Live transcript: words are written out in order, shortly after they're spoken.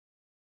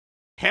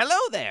Hello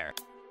there.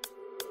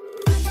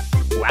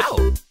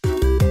 Wow.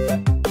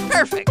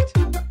 Perfect.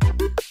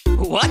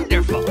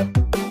 Wonderful.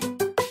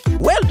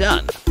 Well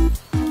done.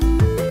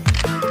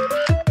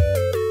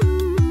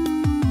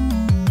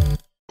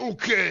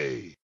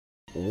 Okay.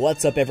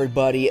 What's up,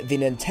 everybody? The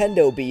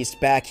Nintendo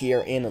Beast back here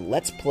in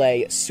Let's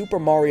Play Super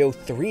Mario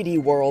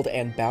 3D World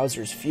and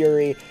Bowser's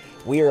Fury.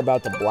 We are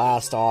about to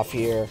blast off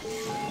here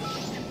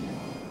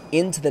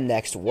into the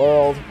next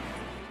world,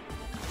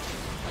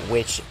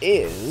 which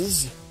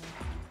is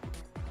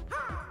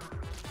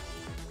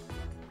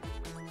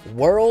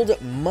World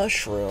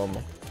Mushroom.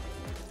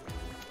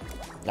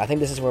 I think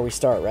this is where we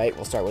start, right?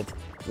 We'll start with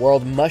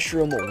World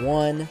Mushroom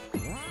 1,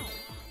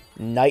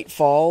 Night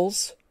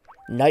Falls.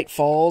 Night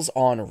Falls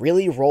on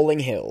Really Rolling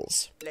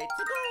Hills.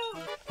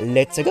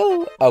 Let's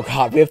go! Oh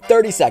god, we have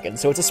 30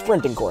 seconds, so it's a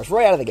sprinting course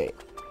right out of the gate.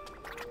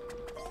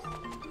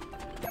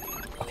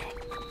 Okay.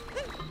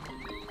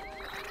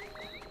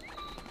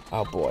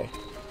 Oh boy.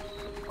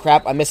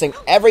 Crap, I'm missing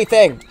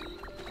everything!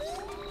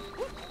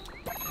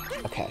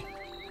 Okay.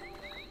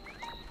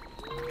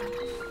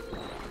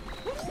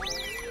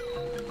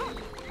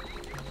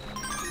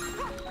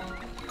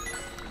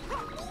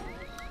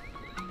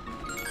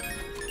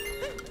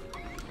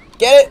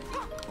 Get it!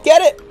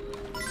 Get it!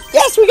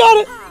 Yes, we got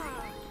it!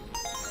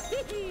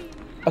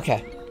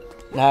 Okay.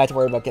 Now I have to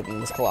worry about getting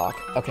this clock.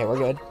 Okay, we're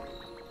good.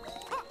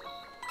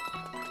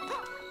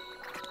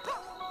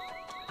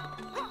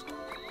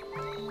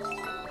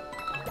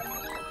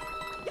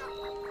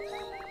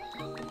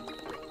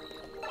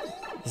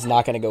 This is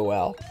not gonna go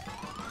well.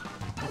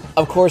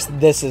 Of course,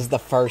 this is the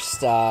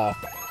first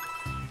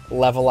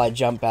level I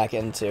jump back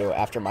into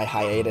after my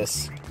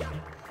hiatus.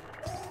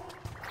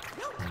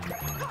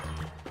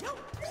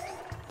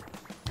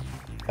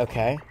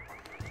 Okay.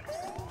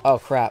 Oh,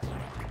 crap.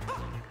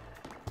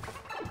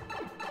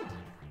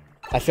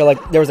 I feel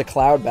like there was a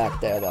cloud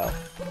back there, though.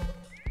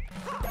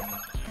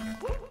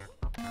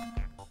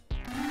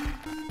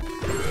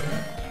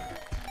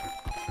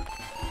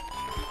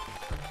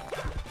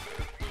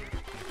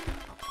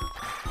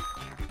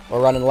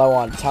 We're running low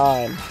on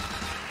time.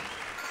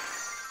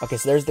 Okay,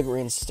 so there's the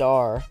green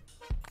star.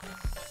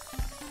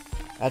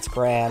 That's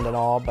grand and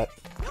all, but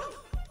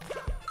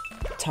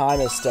time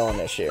is still an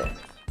issue.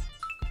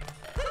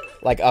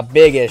 Like, a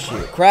big issue.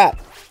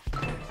 Crap!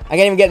 I can't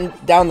even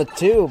get down the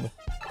tube.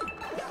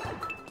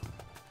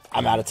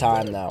 I'm out of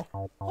time, though.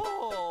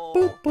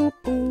 Boop, boop,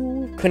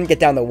 boop. Couldn't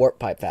get down the warp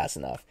pipe fast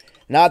enough.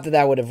 Not that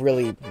that would have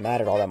really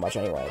mattered all that much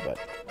anyway, but...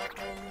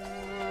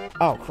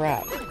 Oh,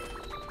 crap.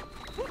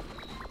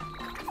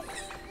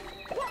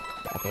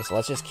 Okay, so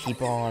let's just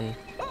keep on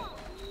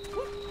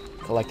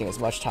collecting as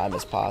much time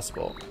as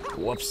possible.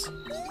 Whoops.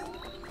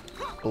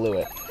 Blew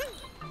it.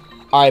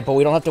 Alright, but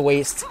we don't have to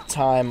waste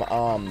time,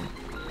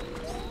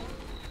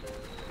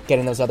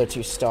 getting those other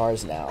two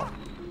stars now.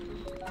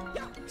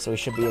 So we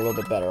should be a little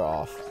bit better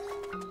off.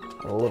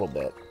 A little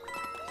bit.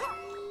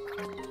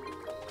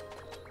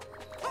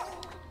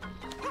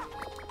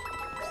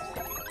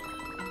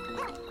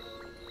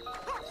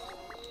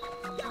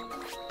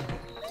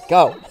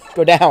 Go!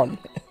 Go down!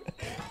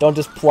 Don't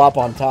just plop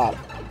on top.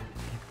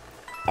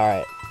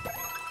 Alright.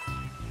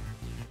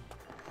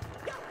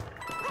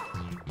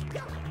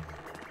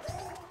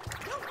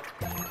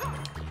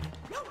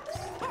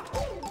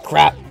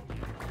 Crap!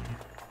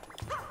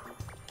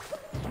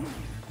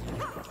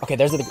 Okay,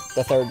 there's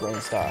the third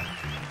green star.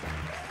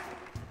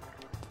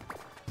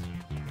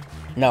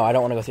 No, I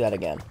don't want to go through that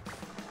again.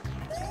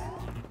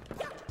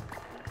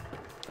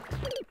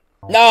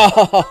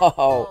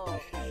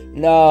 No!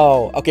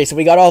 No! Okay, so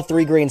we got all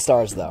 3 green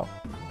stars, though.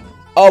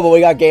 Oh, but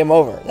we got game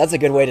over. That's a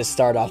good way to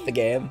start off the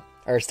game.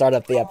 Or start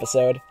up the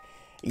episode.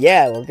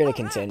 Yeah, we're gonna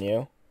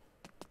continue.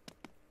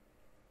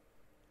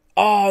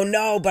 Oh,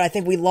 no, but I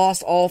think we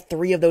lost all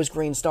 3 of those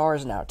green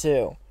stars now,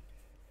 too.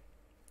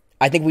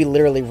 I think we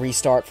literally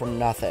restart from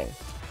nothing.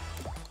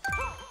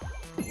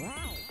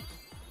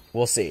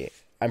 We'll see.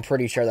 I'm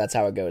pretty sure that's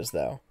how it goes,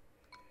 though.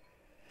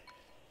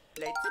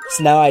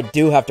 So now I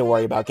do have to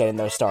worry about getting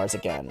those stars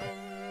again.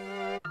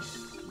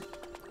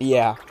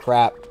 Yeah,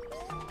 crap.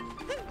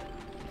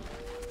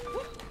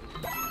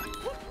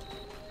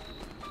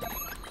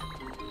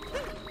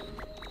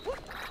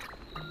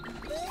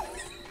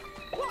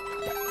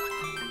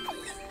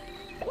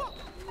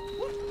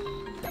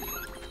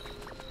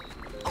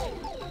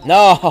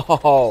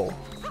 No!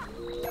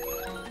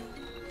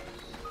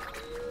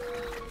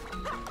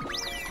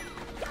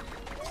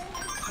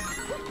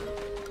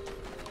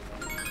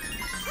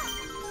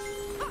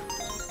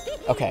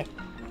 Okay.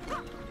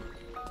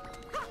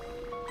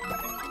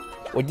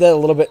 We did it a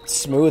little bit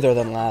smoother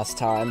than last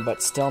time,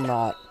 but still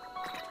not.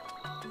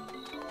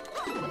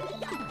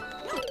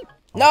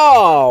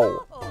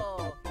 No!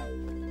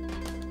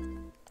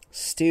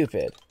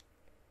 Stupid.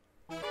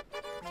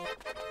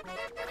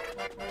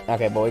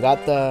 Okay, but we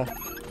got the...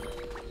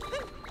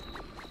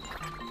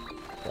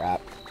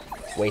 Crap.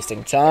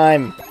 Wasting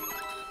time.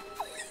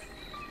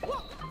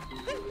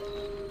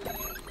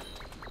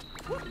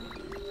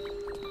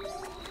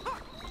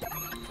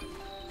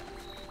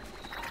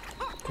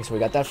 Okay, so we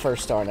got that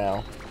first star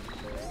now.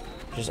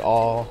 Which is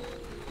all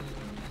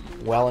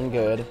well and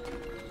good.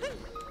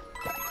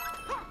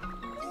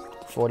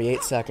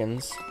 48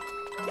 seconds.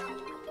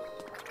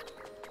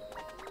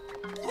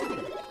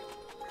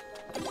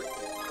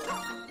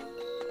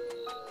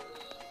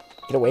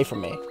 Get away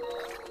from me.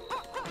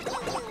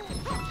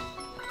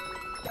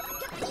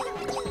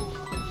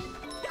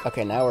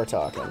 Okay, now we're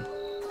talking.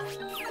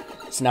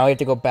 So now we have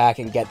to go back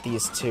and get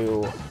these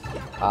two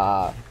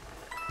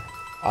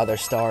other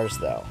stars,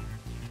 though.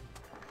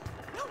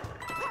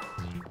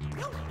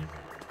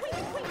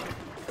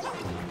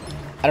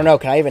 I don't know,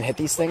 can I even hit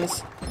these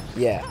things?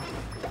 Yeah.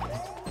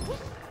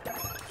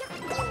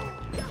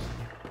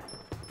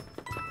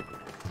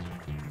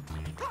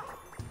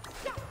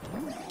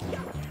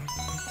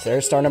 So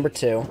there's star number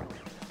 2.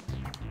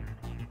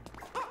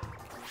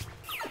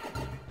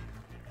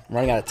 I'm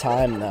running out of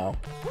time, though.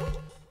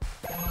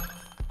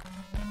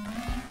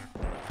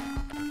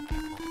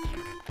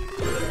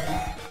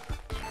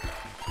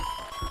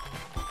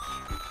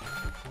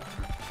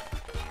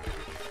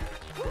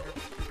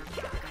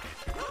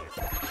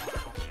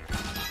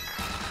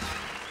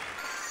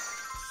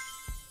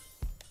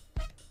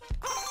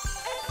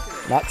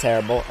 Not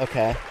terrible,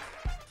 okay.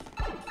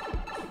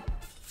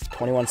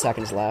 21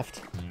 seconds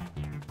left.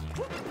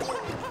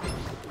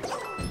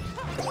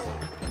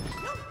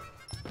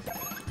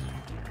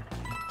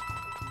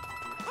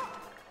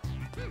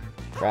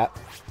 Crap.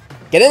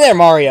 Get in there,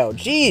 Mario!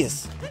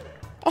 Jeez!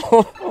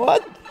 Oh,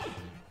 what?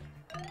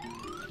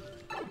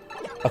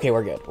 Okay,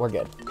 we're good. We're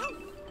good.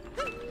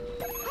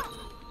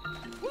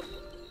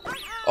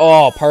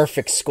 Oh,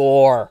 perfect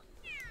score.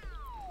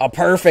 A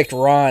perfect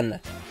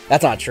run.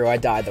 That's not true. I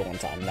died the one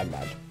time. Never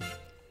mind.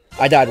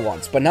 I died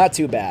once, but not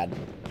too bad.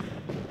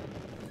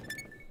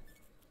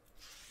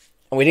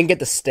 And we didn't get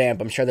the stamp.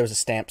 I'm sure there was a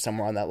stamp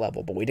somewhere on that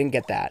level, but we didn't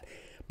get that.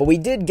 But we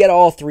did get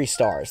all 3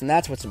 stars, and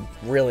that's what's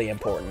really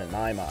important in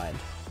my mind.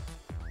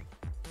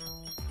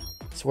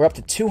 So we're up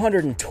to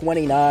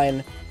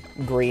 229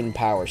 green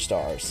power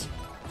stars.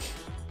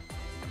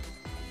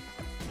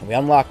 And we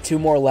unlocked 2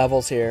 more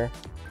levels here.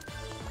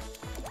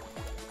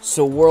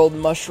 So World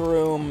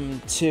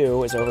Mushroom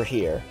 2 is over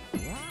here.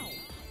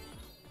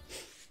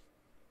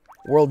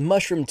 World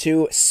Mushroom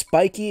 2,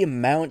 Spiky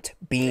Mount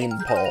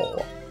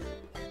Beanpole.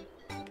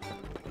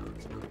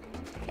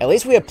 At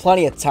least we have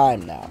plenty of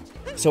time now.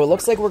 So it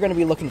looks like we're going to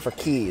be looking for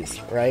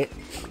keys, right?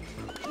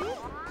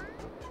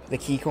 The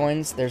key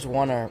coins, there's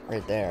one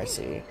right there, I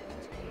see.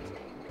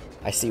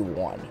 I see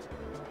 1.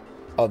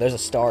 Oh, there's a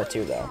star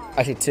too, though.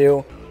 I see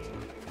 2.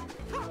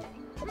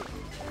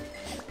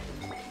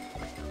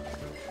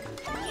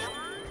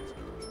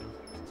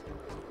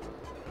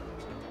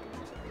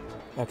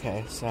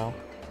 Okay, so...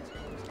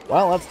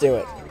 well, let's do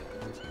it.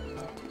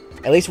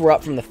 At least we're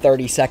up from the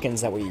 30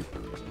 seconds that we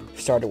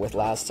started with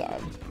last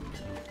time.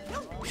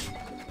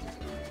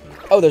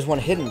 Oh, there's one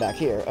hidden back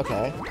here.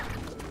 Okay.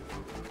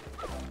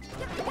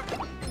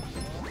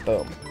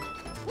 Boom.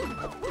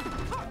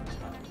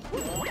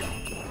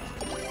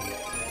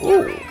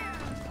 Ooh.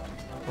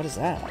 What is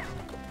that?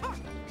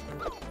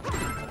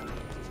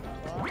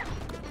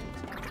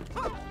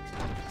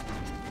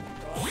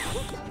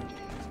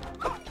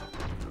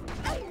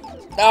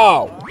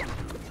 No!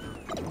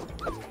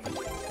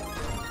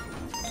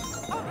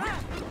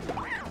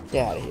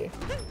 Get out of here.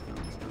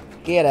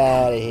 Get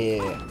out of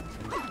here.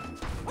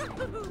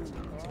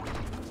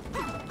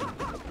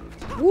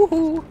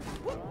 Woohoo!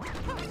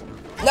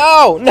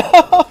 No!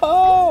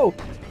 No!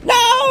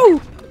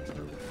 No!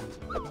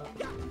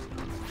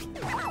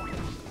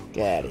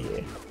 Get out of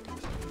here.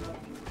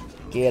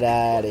 Get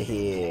out of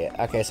here.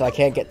 Okay, so I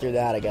can't get through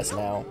that, I guess,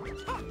 now.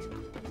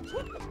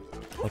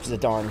 Which is a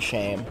darn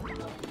shame.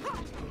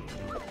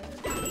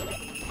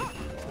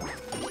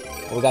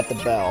 We got the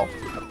bell.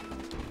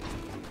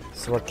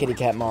 So we're Kitty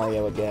Cat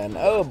Mario again.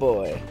 Oh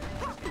boy.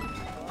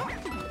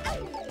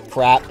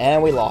 Crap,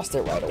 and we lost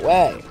it right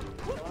away.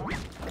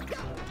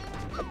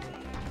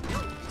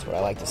 That's what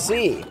I like to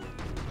see.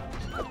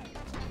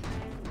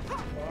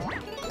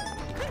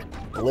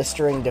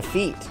 Blistering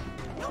defeat.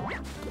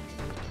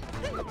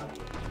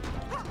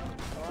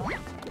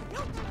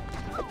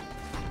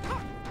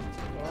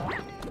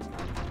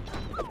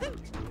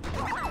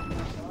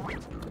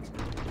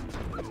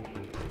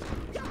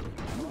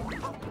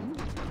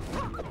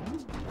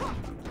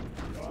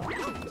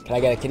 Can I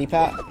get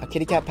a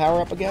kitty cat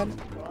power up again?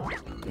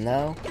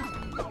 No.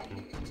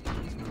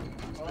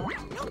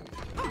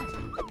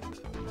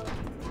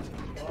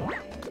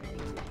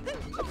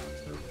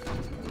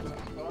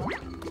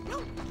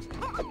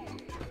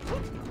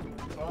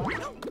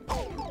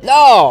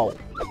 No!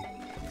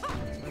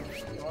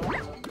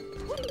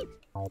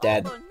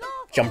 Dead.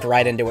 Jumped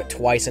right into it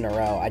twice in a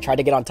row. I tried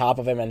to get on top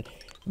of him and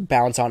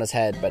bounce on his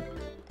head, but...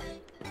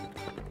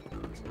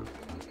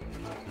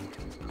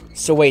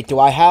 So wait, do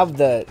I have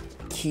the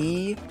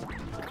key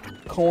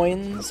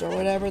coins or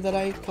whatever that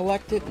I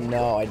collected?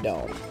 No, I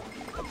don't.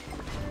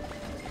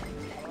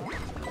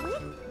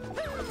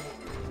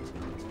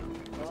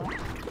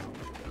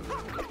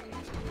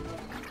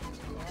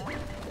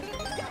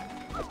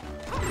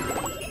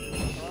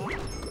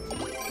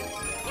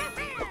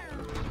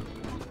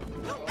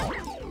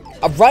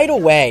 Right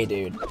away,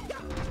 dude.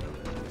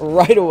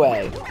 Right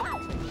away.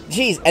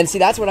 Jeez, and see,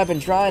 that's what I've been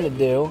trying to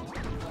do.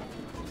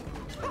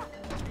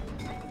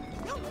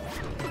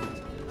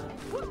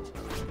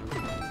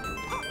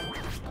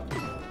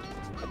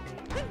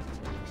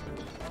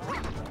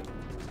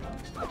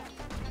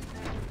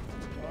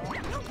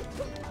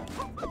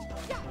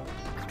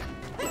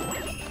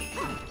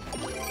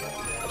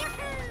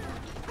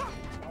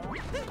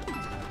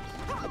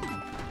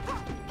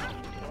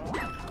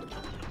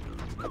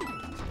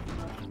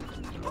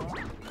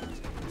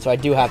 So I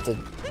do have to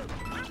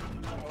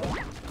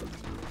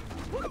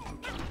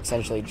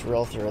essentially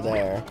drill through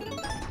there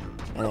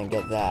and then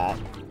get that.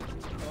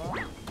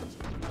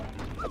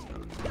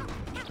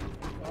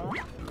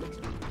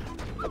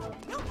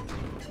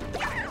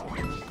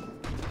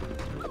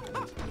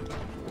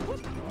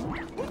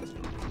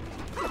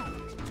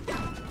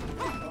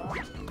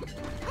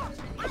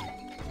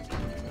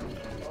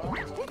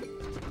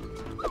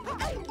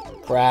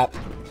 Crap.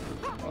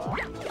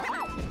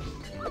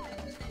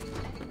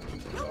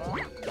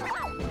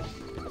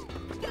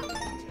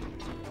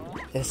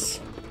 This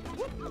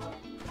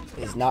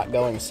is not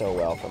going so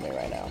well for me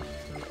right now.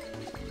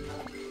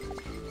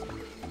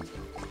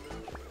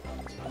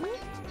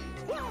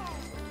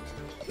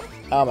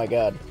 Oh my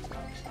god.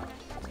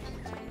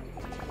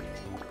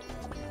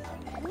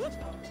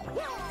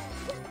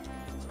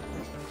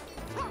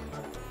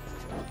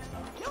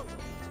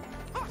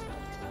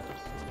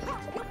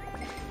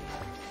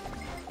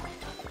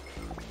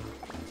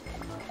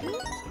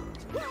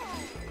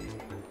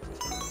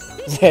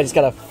 Yeah, I just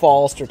gotta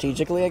fall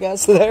strategically, I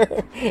guess,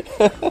 there.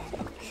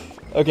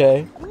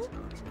 Okay.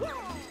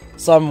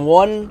 So I'm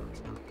 1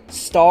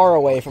 star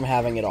away from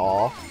having it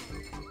all.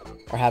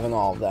 Or having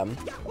all of them.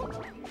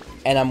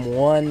 And I'm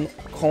 1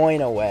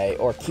 coin away,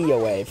 or key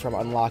away, from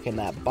unlocking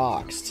that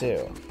box,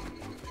 too.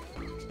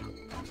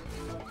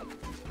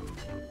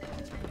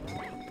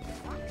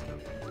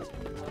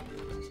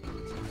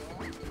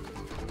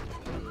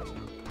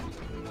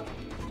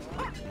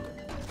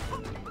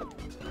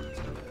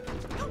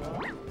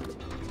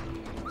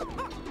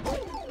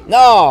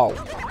 No!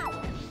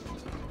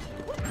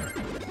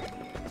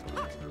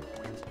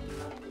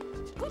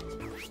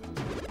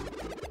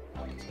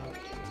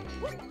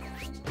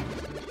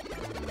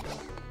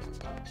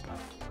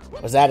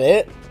 Was that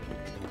it?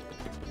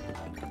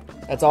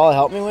 That's all it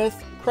helped me with?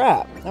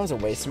 Crap, that was a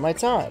waste of my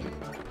time.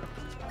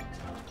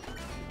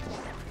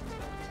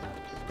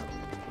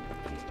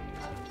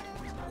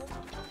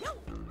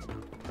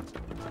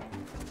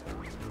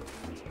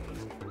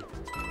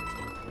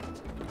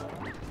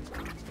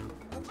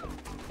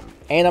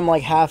 And I'm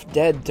like half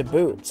dead to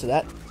boot, so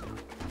that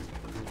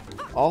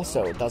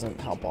also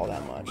doesn't help all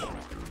that much.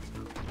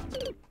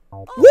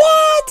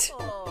 What?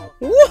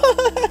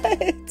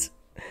 What?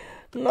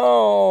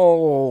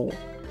 No.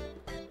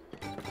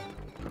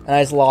 And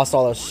I just lost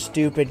all those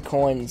stupid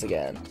coins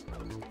again.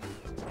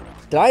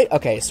 Did I?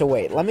 Okay, so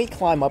wait, let me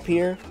climb up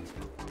here.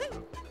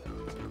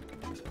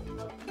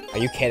 Are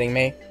you kidding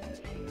me?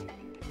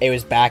 It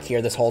was back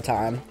here this whole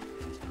time.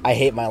 I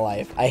hate my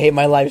life. I hate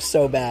my life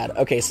so bad.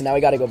 Okay, so now we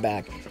gotta go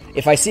back.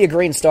 If I see a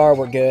green star,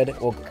 we're good.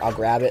 I'll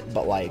grab it,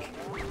 but, like,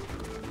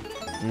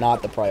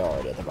 not the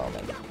priority at the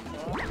moment.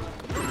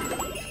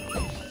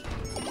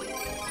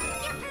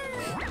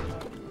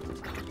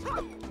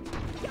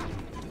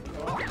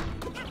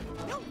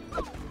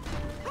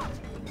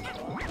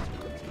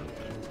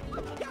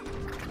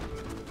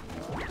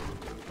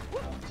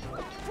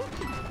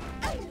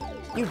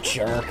 You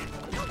jerk.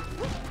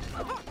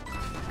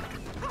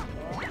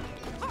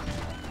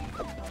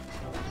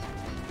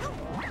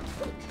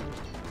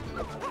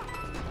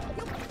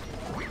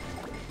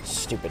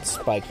 Stupid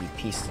spiky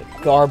piece of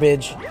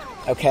garbage.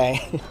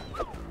 Okay.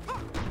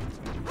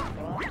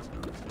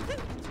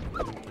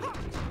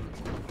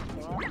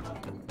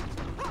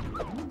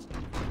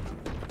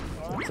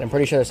 So I'm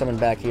pretty sure there's something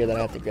back here that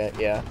I have to get,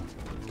 yeah.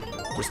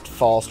 Just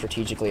fall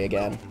strategically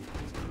again.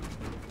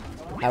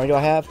 How many do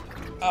I have?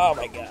 Oh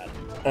my god.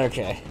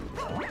 Okay.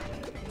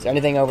 Is there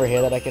anything over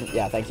here that I can...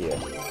 Yeah, thank you.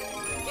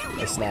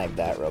 I snagged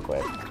that real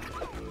quick.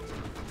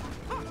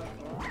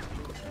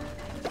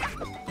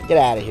 Get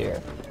out of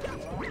here.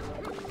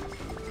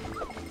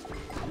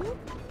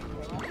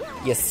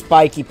 You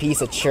spiky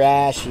piece of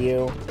trash,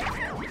 you.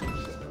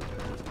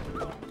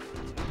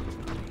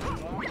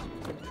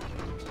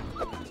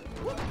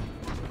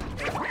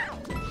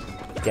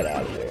 Get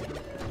out of here.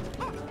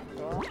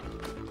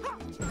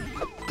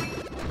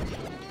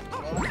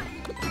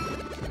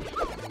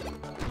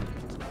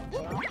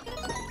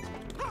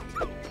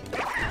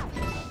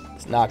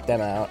 Let's knock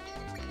them out.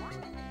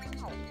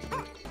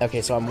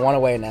 Okay, so I'm 1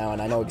 away now,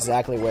 and I know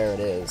exactly where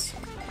it is.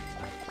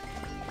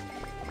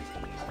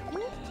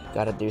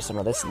 Gotta do some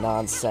of this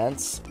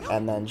nonsense,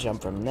 and then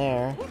jump from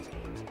there.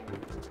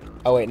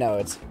 Oh wait, no,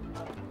 it's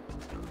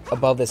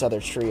above this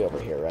other tree over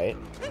here, right?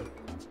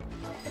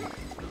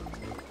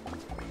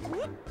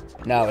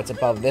 No, it's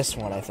above this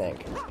one, I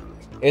think.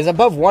 It was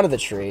above one of the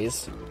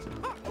trees,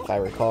 if I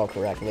recall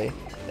correctly.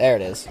 There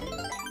it is.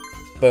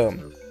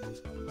 Boom.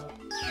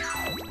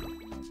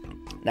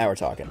 Now we're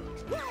talking.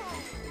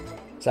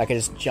 So I could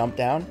just jump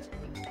down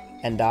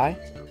and die?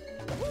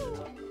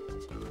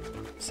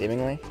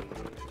 Seemingly.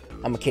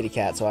 I'm a kitty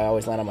cat, so I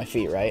always land on my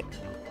feet, right?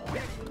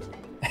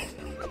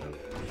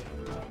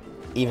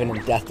 Even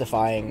in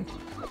death-defying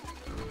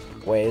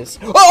ways.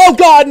 Oh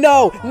god,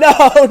 no! No,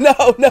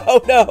 no,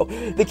 no, no!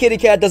 The kitty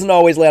cat doesn't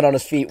always land on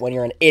his feet when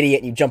you're an idiot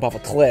and you jump off a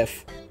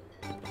cliff.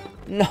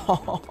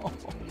 No.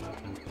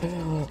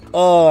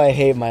 Oh, I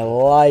hate my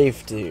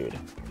life, dude.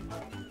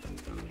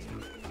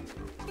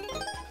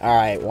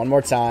 Alright, one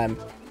more time.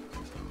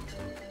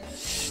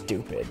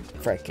 Stupid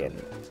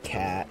frickin'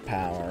 cat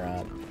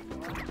power-up.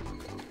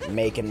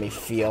 Making me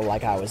feel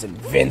like I was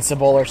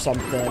invincible or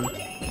something.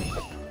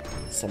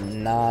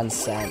 Some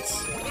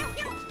nonsense.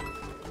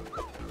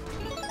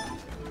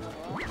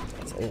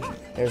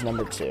 There's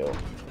number 2.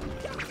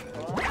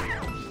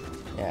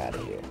 Get out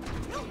of here.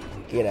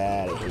 Get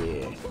out of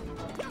here.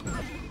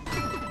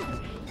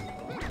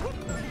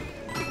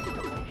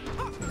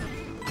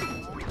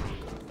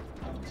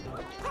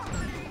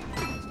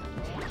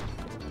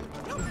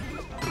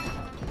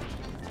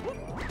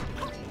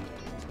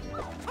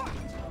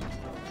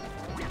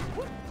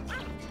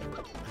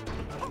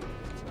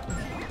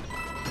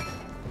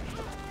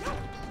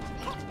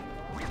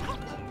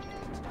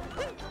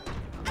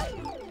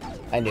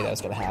 I knew that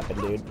was gonna happen,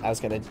 dude. I was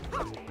gonna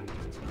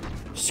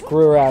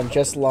screw around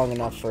just long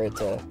enough for it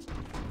to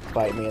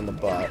bite me in the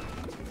butt.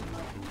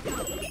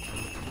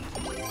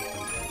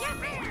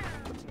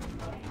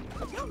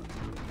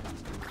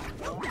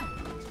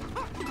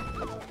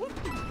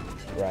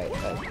 Right.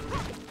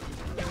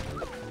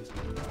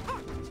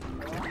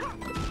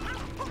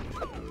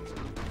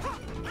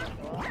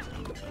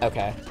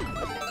 Okay.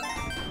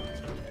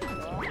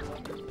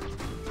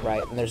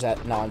 Right, and there's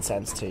that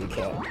nonsense too. You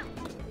can't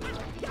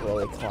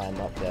really climb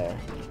up there.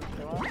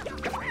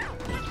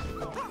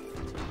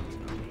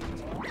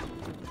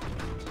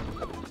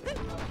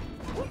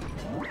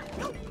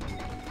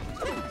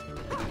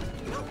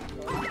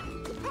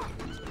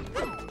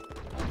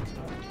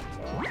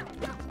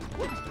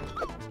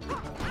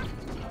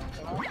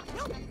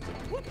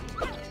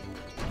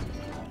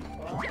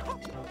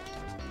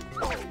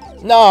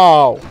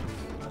 No!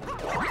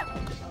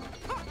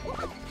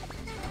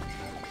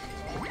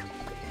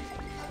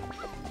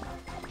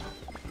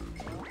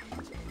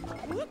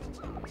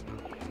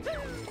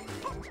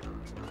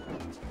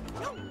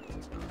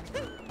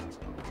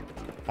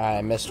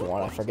 I missed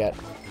one. I forget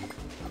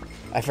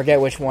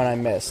which one I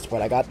missed,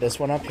 but I got this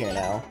one up here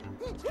now.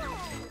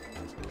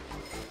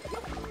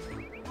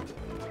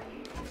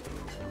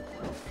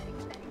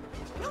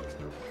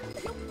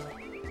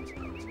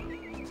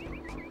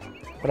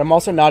 But I'm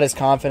also not as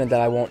confident that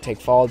I won't take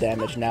fall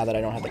damage now that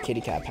I don't have the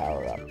kitty cat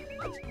power up.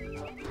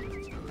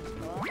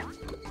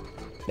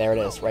 There it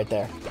is, right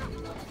there.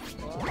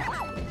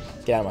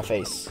 Get out of my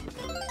face.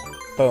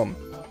 Boom.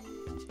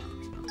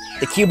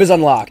 The cube is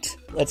unlocked.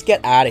 Let's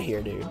get out of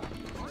here, dude.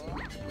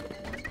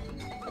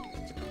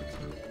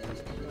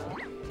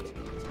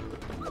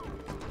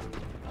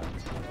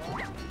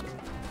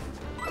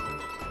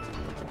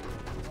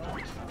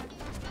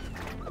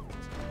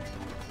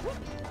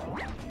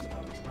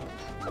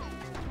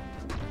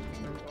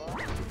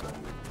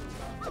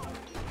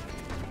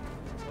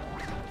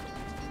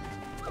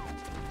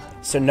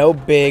 So no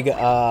big,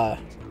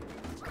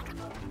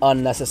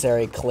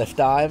 unnecessary cliff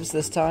dives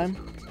this time,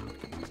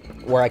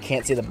 where I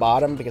can't see the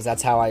bottom, because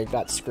that's how I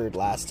got screwed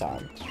last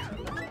time.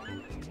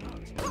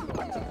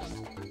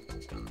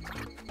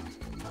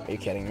 Are you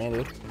kidding me,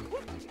 dude?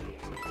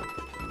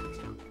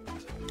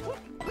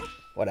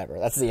 Whatever,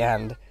 that's the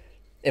end.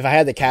 If I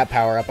had the cat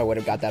power up, I would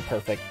have got that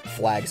perfect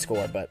flag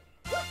score, but...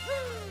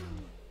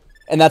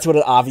 And that's what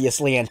it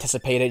obviously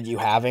anticipated you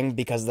having,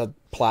 because the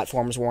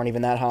platforms weren't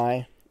even that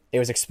high. It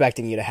was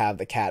expecting you to have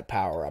the cat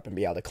power up and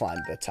be able to climb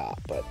to the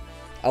top, but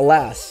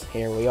alas,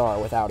 here we are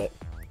without it.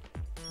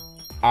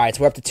 Alright,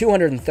 so we're up to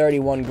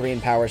 231 green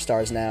power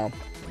stars now.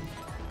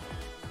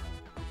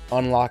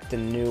 Unlocked a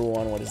new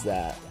one, what is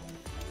that?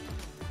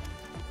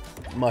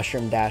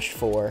 Mushroom Dash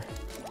 4.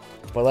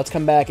 Well, let's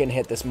come back and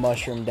hit this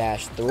Mushroom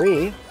Dash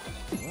 3.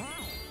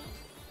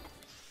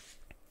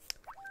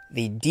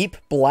 The Deep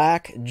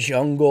Black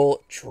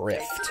Jungle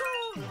Drift.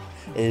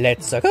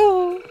 Let's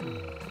go!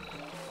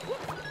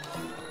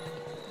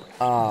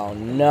 Oh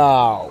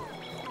no!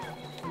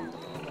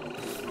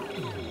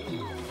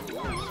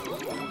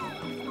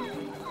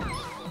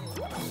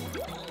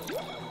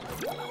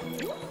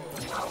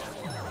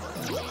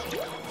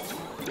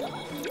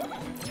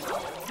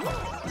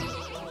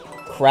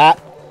 Crap.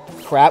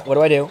 Crap, what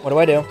do I do? What do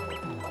I do?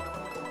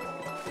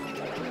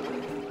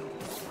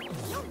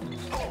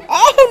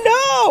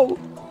 Oh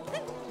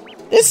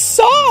no! This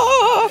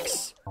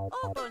sucks!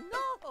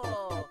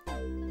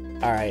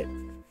 Alright.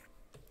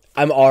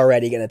 I'm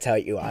already gonna tell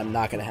you I'm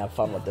not gonna have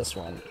fun with this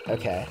one.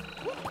 Okay.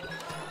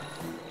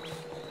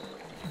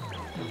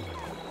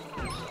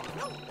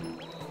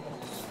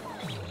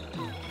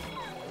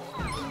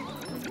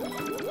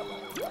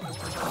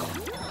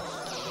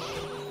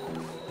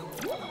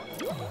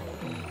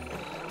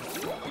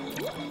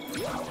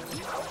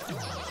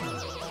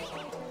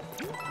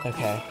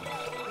 Okay.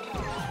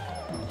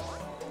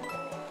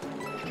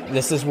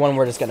 This is one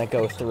we're just gonna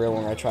go through and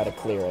we're gonna try to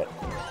clear it.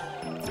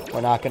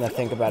 We're not gonna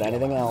think about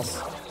anything else.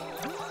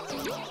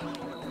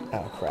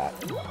 Oh, crap.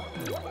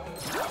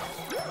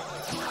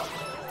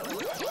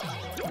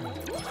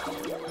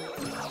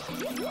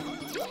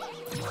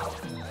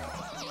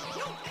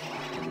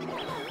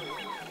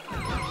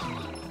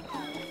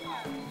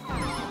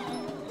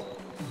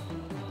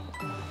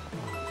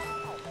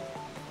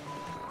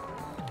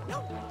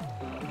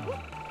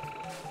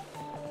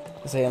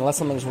 Say, unless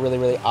something's really,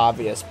 really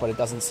obvious, but it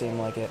doesn't seem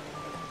like it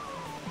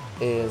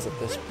is at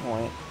this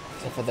point.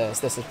 Except for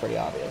this. This is pretty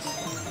obvious.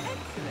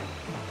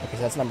 Okay,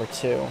 so that's number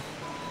 2.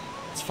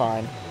 It's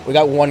fine. We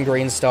got 1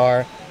 green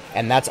star,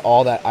 and that's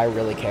all that I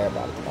really care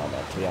about at the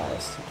moment, to be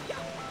honest.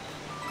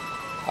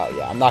 Oh,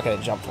 yeah, I'm not going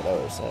to jump for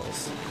those.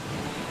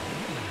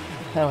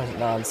 That was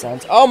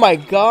nonsense. Oh, my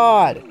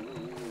God!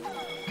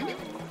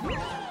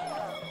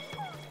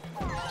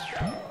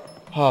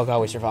 Oh, God,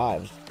 we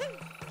survived.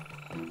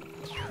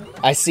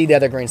 I see the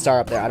other green star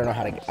up there. I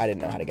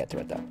didn't know how to get to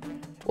it, though.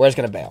 We're just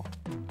going to bail.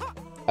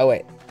 Oh,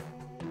 wait.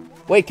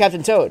 Wait,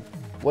 Captain Toad.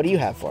 What do you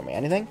have for me?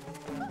 Anything?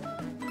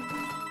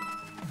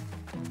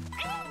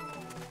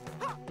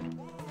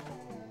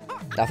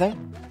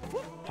 Nothing?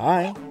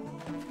 Hi.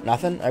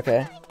 Nothing?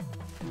 Okay.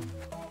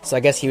 So I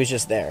guess he was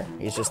just there.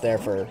 He's just there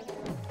for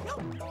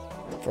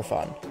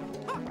fun.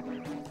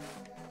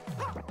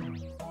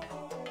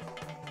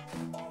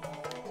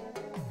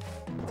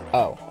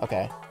 Oh,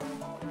 okay.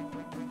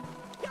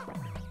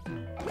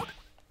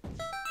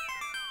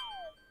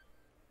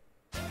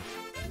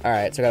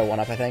 Alright, so I got a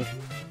 1-up, I think.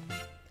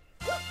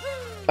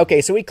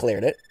 Okay, so we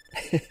cleared it.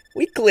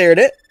 We cleared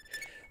it.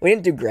 We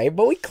didn't do great,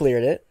 but we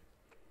cleared it.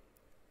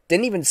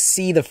 Didn't even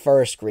see the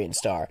first green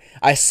star.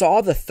 I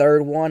saw the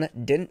third one.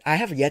 I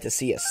have yet to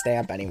see a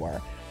stamp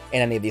anywhere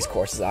in any of these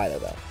courses either,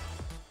 though.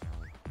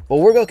 Well,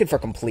 we're looking for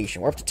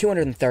completion. We're up to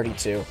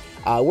 232.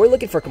 We're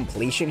looking for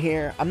completion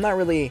here. I'm not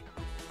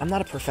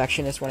a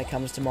perfectionist when it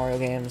comes to Mario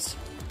games.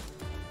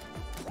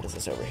 What is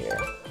this over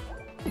here?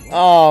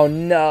 Oh,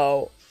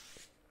 no.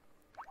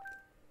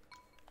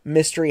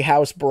 Mystery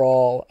House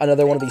Brawl.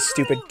 Another one of these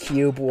stupid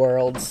cube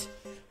worlds.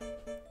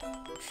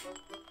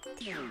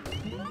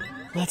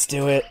 Let's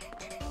do it.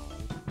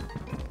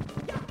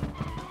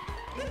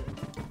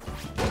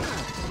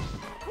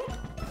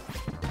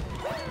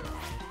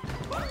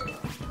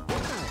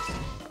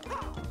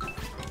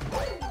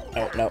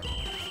 Oh, no.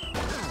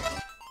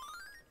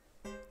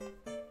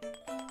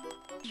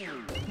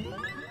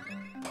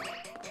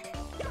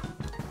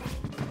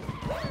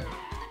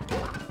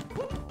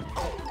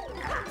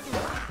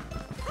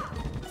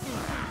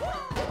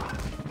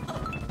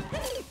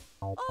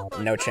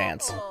 No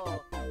chance.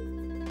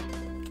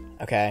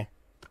 Okay.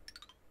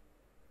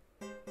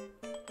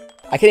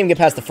 I can't even get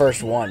past the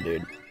first one,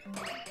 dude.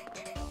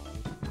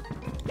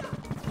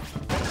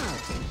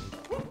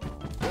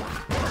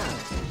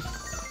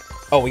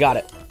 Oh, we got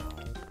it.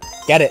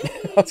 Get it.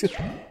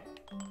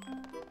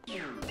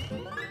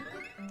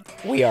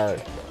 We are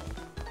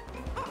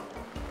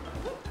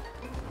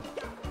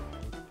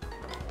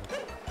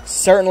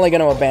certainly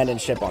going to abandon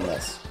ship on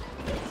this.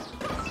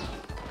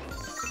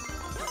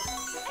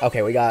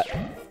 Okay, we got...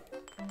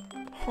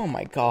 Oh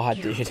my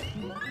god, dude.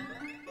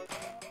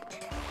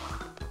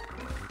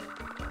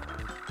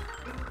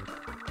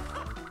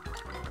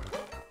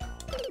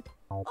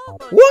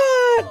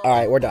 What?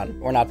 Alright, we're done.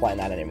 We're not playing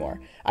that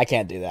anymore. I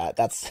can't do that.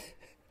 That's...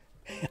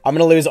 I'm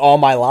gonna lose all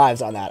my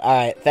lives on that.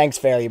 Alright, thanks,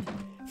 Fairy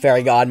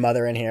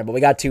Godmother in here. But we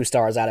got 2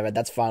 stars out of it.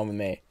 That's fine with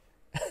me.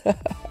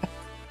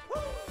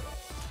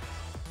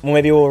 Well,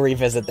 maybe we'll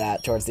revisit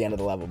that towards the end of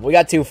the level. But we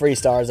got 2 free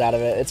stars out of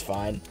it. It's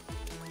fine.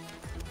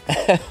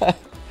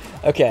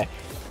 Okay,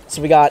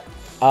 so we got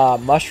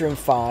Mushroom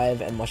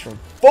 5 and Mushroom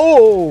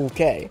 4.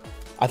 Okay,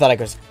 I thought I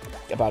was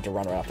about to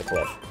run right off the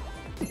cliff.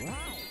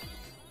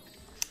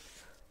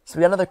 So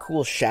we got another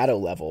cool shadow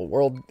level.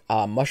 World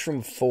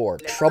Mushroom 4,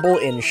 Trouble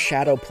in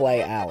Shadow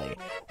Play Alley.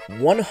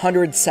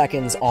 100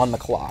 seconds on the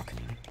clock,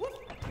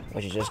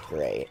 which is just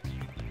great.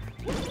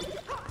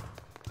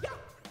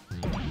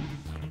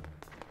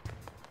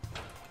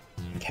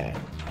 Okay.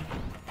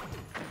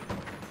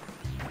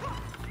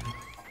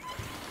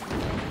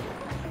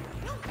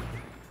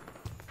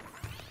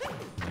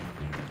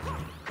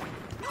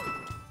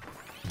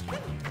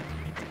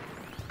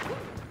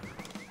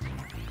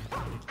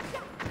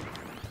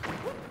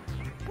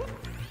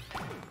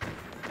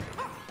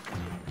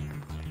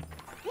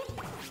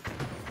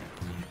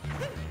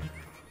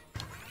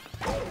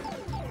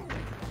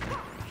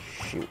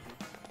 Shoot.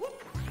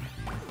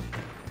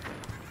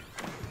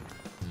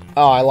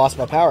 Oh, I lost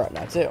my power up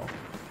now, too.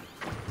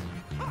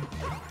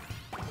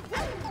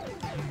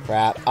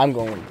 Crap. I'm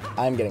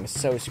getting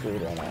so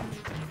screwed right now.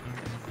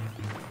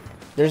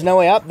 There's no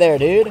way up there,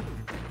 dude.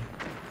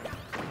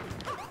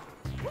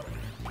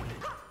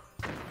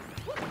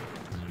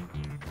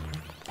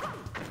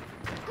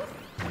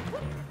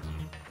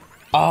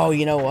 Oh,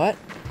 you know what?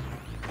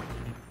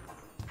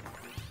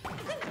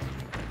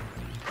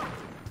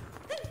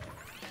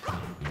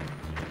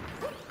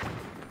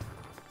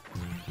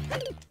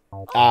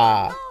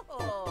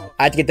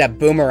 I have to get that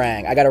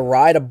boomerang. I gotta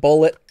ride a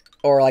bullet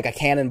or like a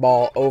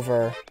cannonball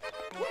over.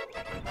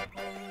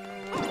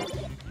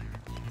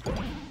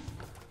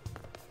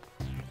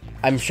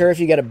 I'm sure if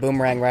you get a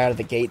boomerang right out of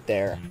the gate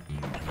there,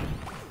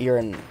 you're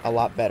in a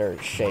lot better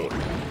shape.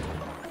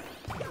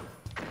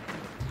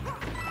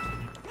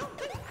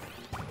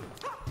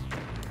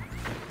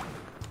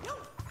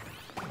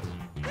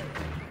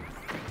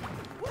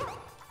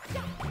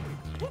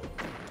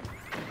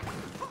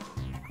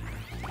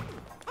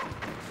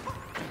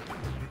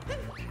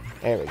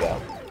 There we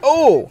go.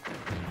 Oh!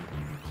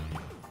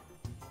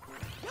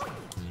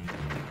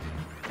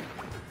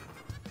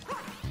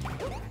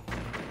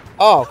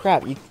 Oh,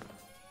 crap. You...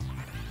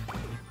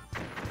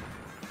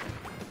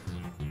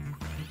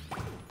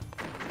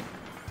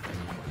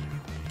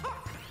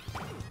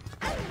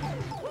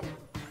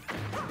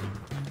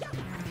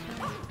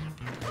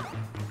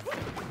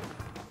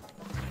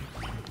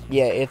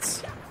 Yeah,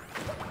 it's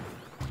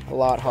a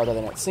lot harder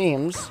than it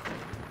seems.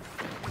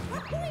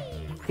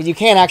 Because you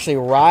can't actually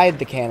ride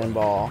the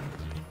cannonball.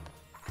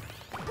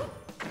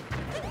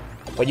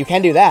 But you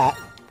can do that.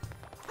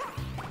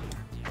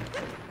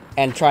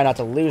 And try not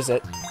to lose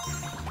it.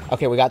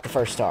 Okay, we got the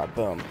first star.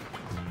 Boom.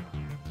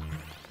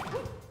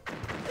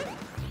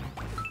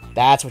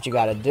 That's what you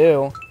gotta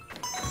do.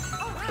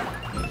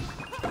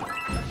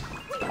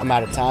 I'm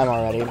out of time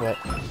already, but...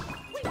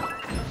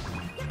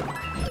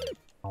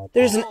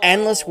 There's an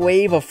endless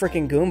wave of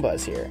freaking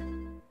Goombas here.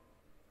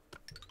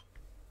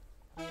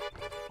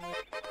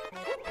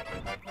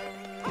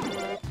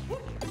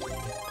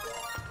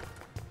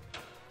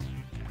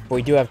 But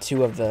we do have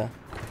 2 of the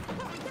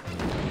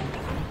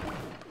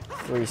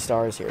 3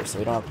 stars here, so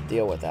we don't have to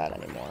deal with that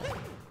anymore.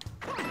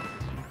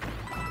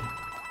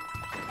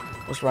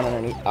 Just run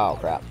underneath. Oh,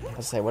 crap.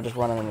 Let's say we'll just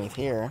run underneath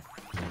here.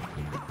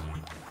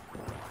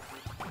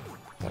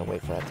 Gotta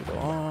wait for that to go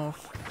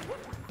off.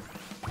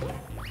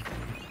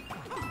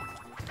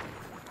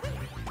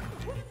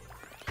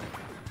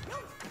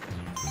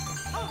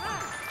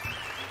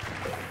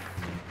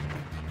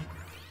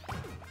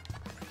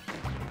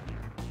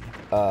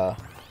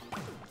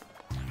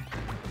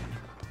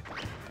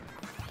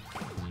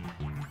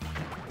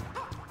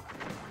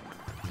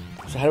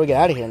 So how do we get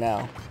out of here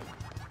now?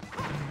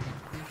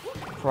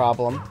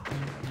 Problem.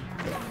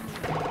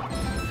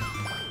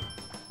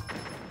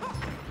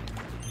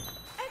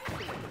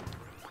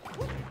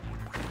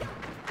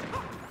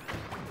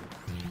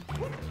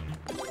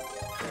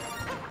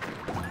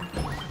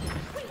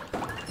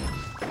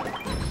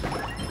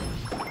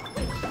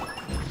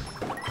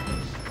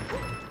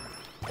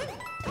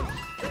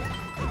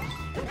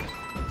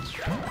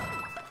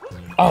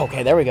 Oh,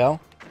 okay, there we go.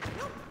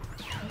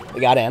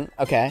 We got in.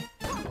 Okay.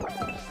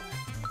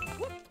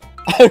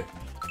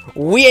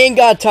 We ain't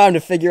got time to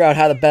figure out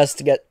how to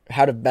best get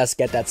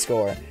that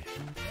score.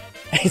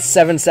 It's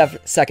 7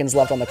 seconds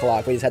left on the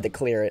clock. We just had to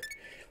clear it.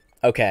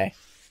 Okay.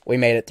 We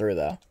made it through,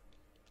 though.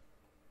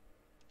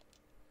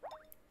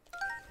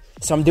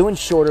 So I'm doing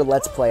shorter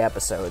Let's Play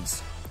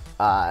episodes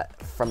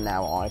from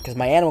now on, because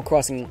my Animal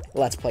Crossing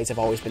Let's Plays have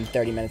always been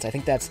 30 minutes. I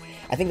think the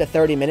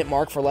 30-minute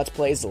mark for Let's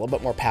Plays is a little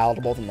bit more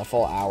palatable than the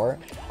full hour.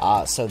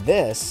 So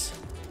this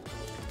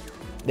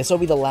will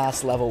be the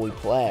last level we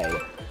play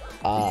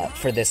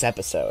for this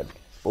episode.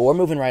 But we're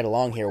moving right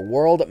along here.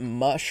 World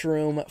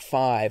Mushroom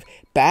 5.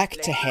 Back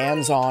to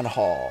Hands-On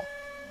Hall.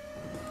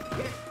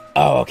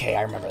 Oh, okay,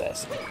 I remember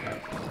this.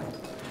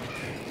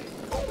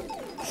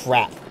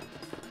 Crap.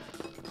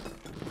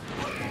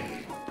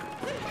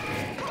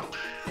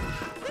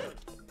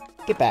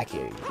 Get back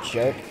here, you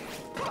jerk.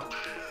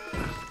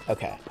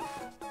 Okay.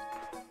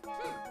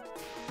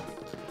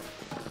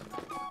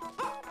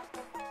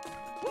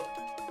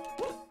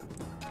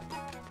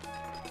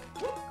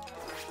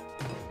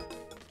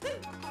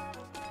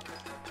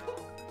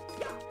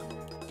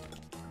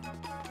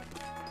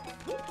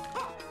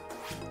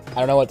 I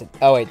don't know what to...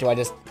 Oh, wait, do I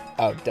just...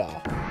 Oh, duh.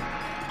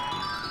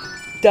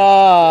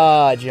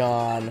 Duh,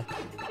 John.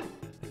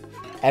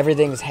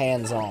 Everything's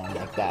hands-on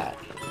like that.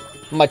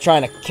 I'm like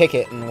trying to kick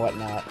it and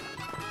whatnot.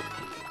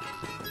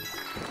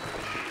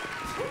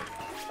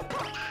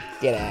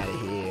 Get out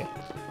of here.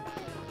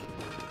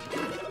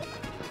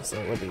 So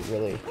it would be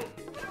really...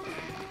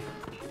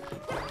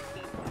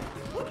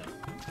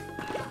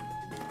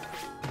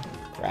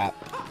 Crap.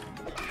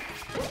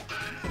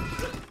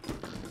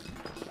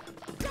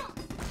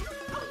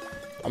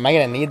 Am I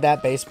gonna need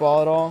that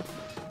baseball at all?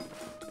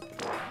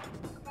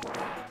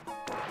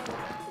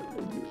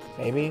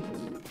 Maybe?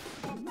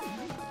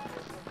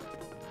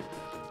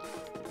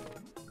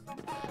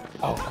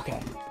 Oh, okay.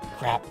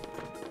 Crap.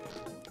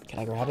 Can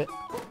I grab it?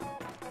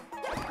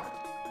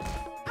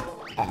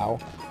 Ow.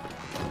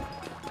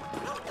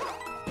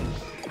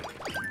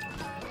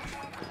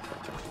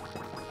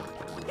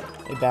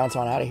 They bounce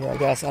on out of here, I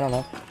guess. I don't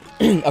know.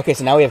 Okay,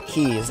 so now we have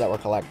keys that we're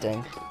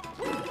collecting.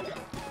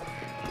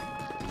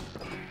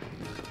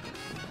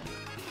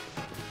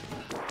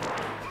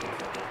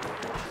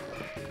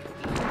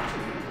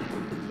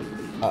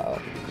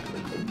 Uh-oh.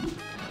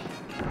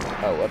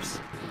 Oh, whoops.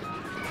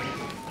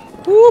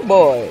 Woo,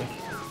 boy.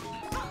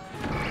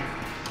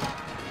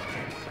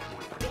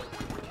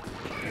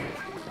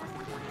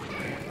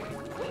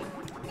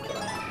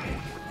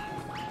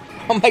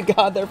 Oh my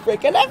god, they're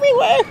freaking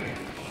everywhere!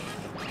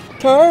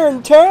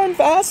 Turn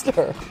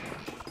faster!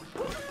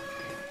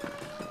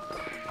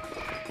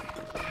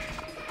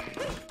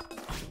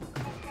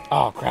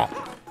 Oh, crap.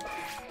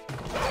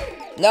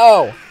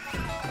 No!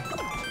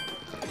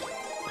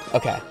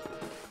 Okay.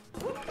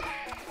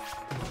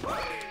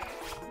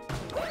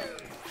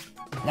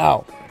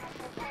 No.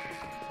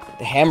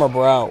 The hammer,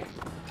 bro.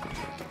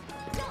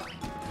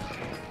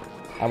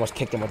 I almost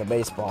kicked him with a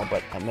baseball,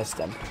 but I missed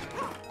him.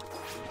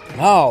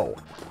 No!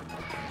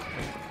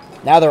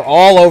 Now they're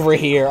all over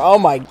here. Oh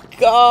my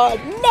god,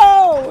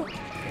 no!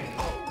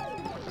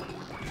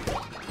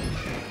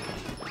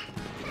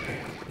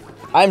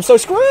 I'm so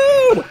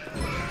screwed!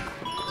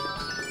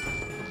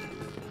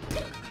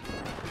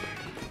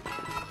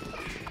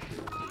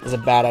 It's a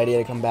bad idea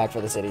to come back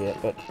for this idiot,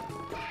 but...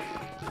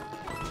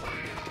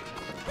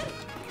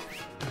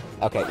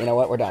 Okay, you know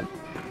what? We're done.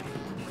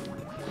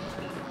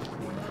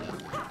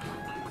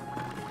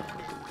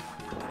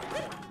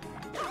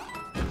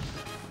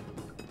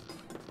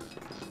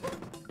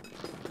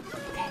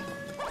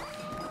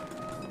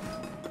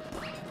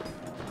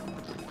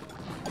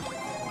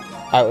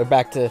 Alright, we're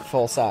back to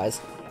full size.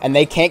 And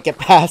they can't get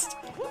past...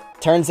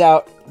 Turns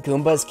out,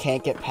 Goombas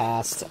can't get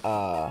past,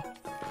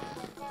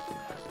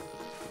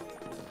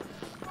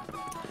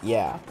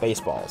 yeah,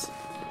 baseballs.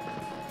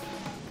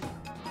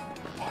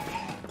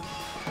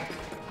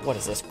 What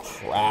is this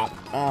crap?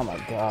 Oh my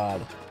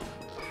god.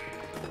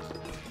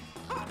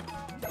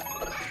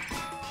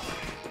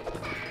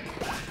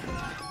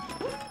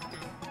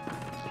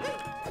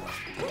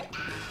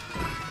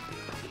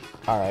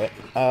 Alright,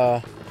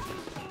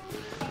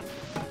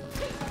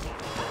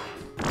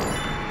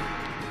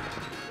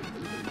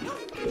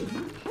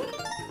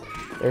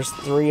 there's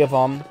 3 of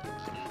them.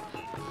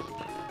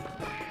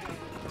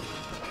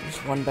 There's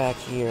one back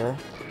here.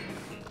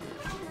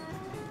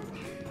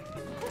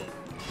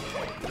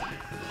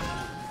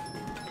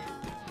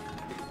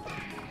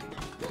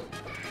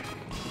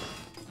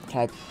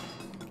 Can I...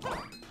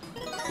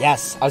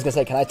 Yes! I was gonna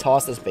say, can I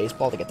toss this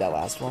baseball to get that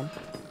last one?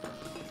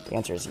 The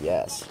answer is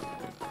yes.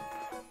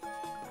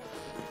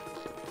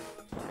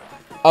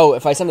 Oh,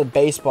 if I send a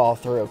baseball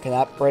through, can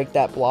that break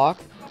that block?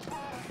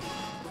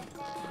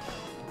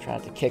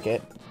 Trying to kick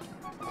it.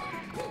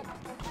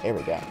 Here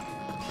we go.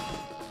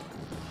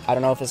 I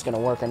don't know if it's going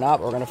to work or not,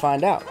 but we're going to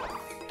find out.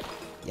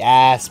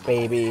 Yes,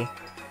 baby.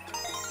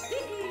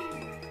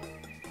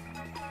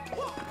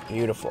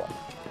 Beautiful.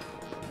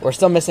 We're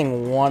still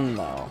missing 1,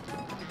 though.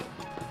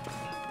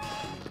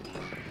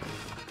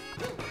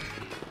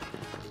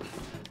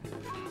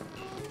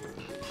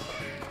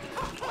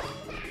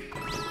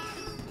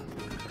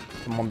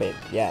 Come on, babe.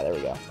 Yeah, there we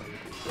go.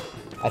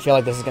 I feel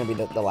like this is going to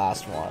be the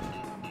last one.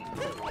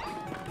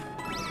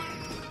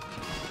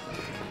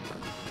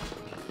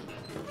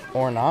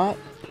 Or not?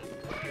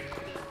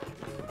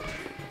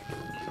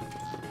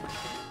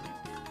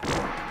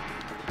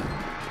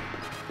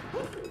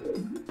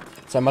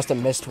 So I must have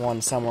missed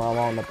one somewhere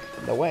along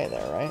the way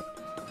there, right?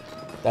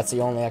 That's the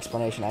only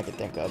explanation I could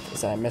think of,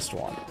 is that I missed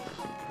one.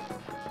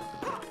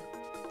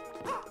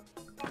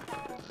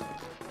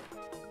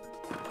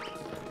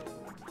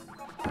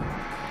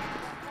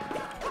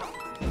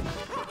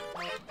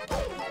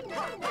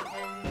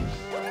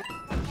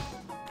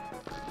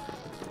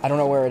 I don't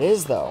know where it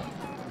is, though.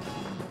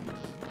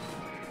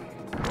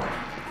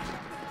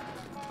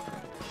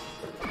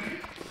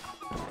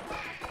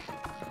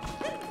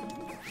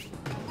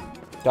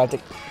 Do I have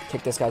to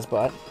kick this guy's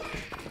butt?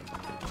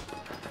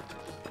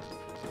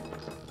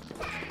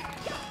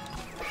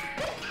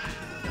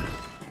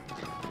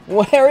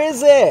 Where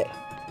is it?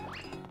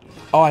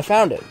 Oh, I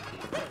found it.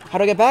 How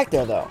do I get back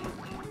there, though?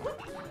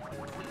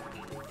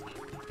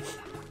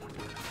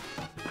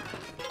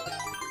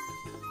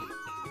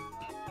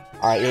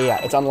 Alright,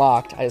 yeah, it's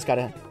unlocked. I just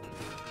gotta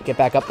get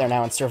back up there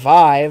now and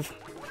survive.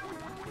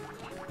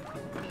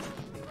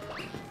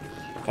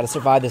 Gotta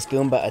survive this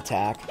Goomba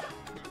attack.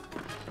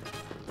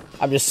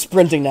 I'm just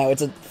sprinting now.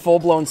 It's a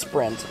full-blown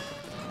sprint.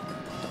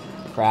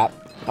 Crap.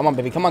 Come on,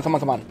 baby. Come on, come on,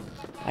 come on.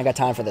 I ain't got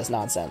time for this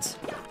nonsense.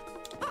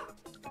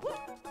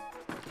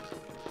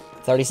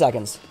 30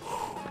 seconds.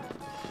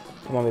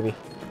 Come on, baby.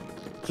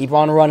 Keep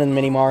on running,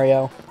 Mini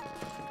Mario.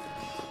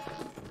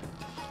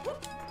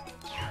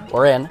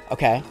 We're in.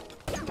 Okay.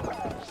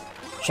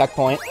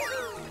 Checkpoint.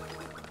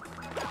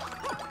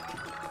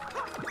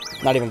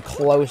 Not even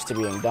close to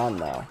being done,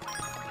 though.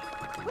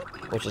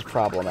 Which is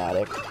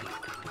problematic.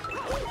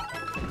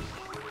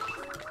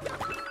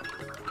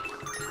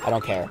 I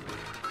don't care.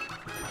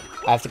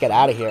 I have to get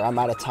out of here. I'm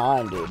out of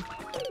time, dude.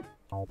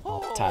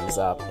 Time's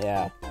up,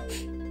 yeah.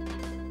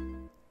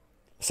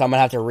 So I'm gonna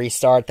have to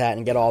restart that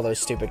and get all those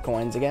stupid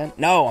coins again?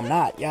 No, I'm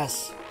not.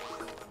 Yes.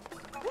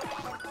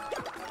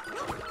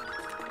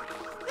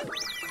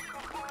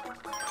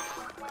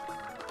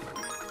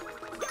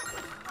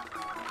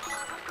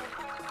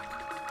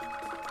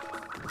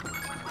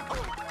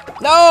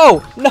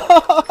 No!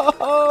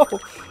 No!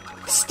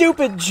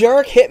 Stupid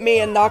jerk hit me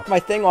and knocked my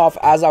thing off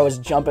as I was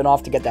jumping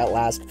off to get that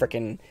last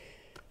frickin'...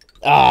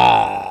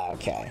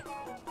 okay.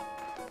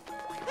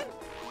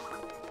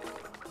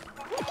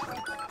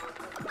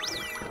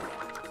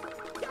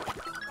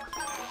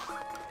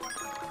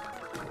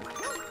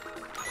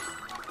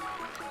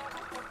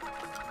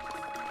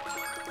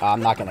 Oh,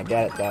 I'm not gonna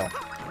get it, though.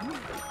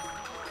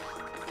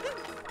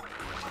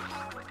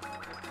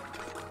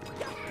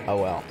 Oh,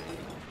 well.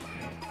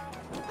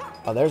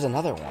 Oh, there's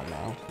another one,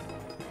 though.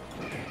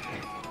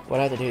 What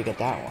do I have to do to get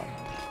that one?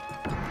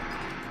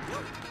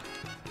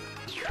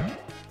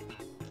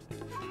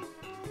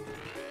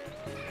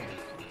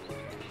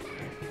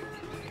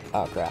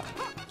 Oh, crap.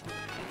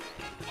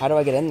 How do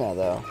I get in there,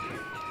 though?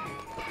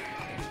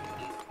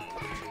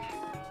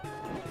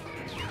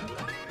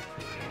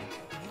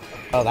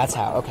 Oh, that's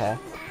how. Okay.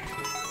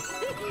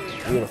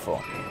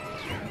 Beautiful.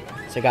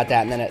 So I got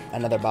that, and then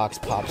another box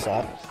pops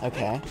up.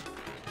 Okay.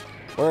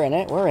 We're in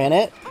it. We're in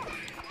it.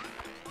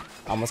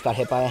 Almost got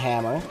hit by a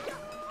hammer.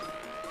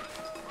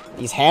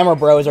 These hammer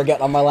bros are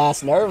getting on my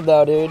last nerve,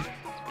 though, dude.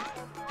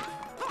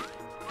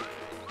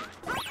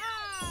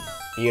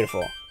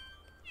 Beautiful.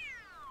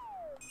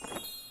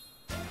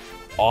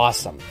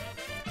 Awesome.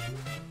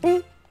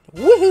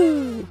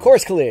 Woohoo!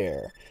 Course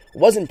clear.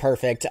 Wasn't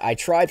perfect. I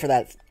tried for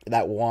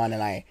that one,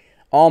 and I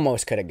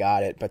almost could have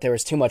got it, but there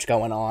was too much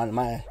going on.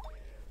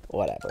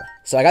 Whatever.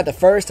 So I got the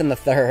first and the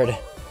third,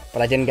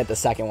 but I didn't get the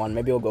second one.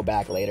 Maybe we'll go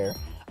back later.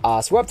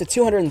 So we're up to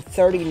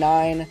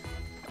 239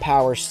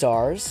 power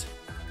stars.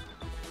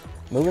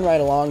 Moving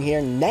right along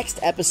here. Next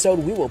episode,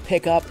 we will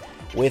pick up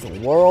with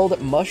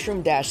World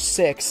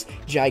Mushroom-6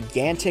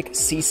 Gigantic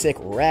Seasick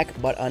Wreck.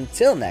 But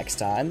until next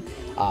time,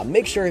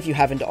 make sure if you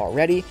haven't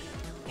already,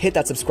 hit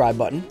that subscribe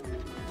button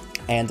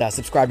and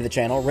subscribe to the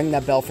channel. Ring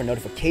that bell for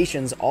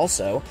notifications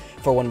also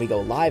for when we go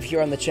live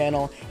here on the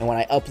channel and when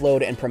I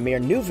upload and premiere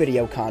new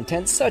video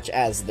content such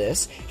as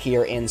this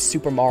here in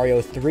Super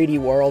Mario 3D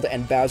World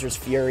and Bowser's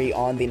Fury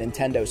on the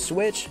Nintendo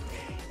Switch.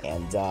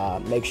 And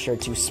make sure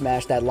to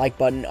smash that like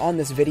button on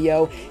this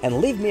video and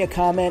leave me a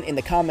comment in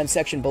the comment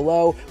section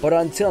below. But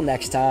until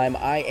next time,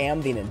 I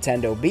am the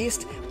Nintendo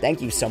Beast.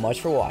 Thank you so much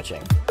for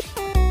watching.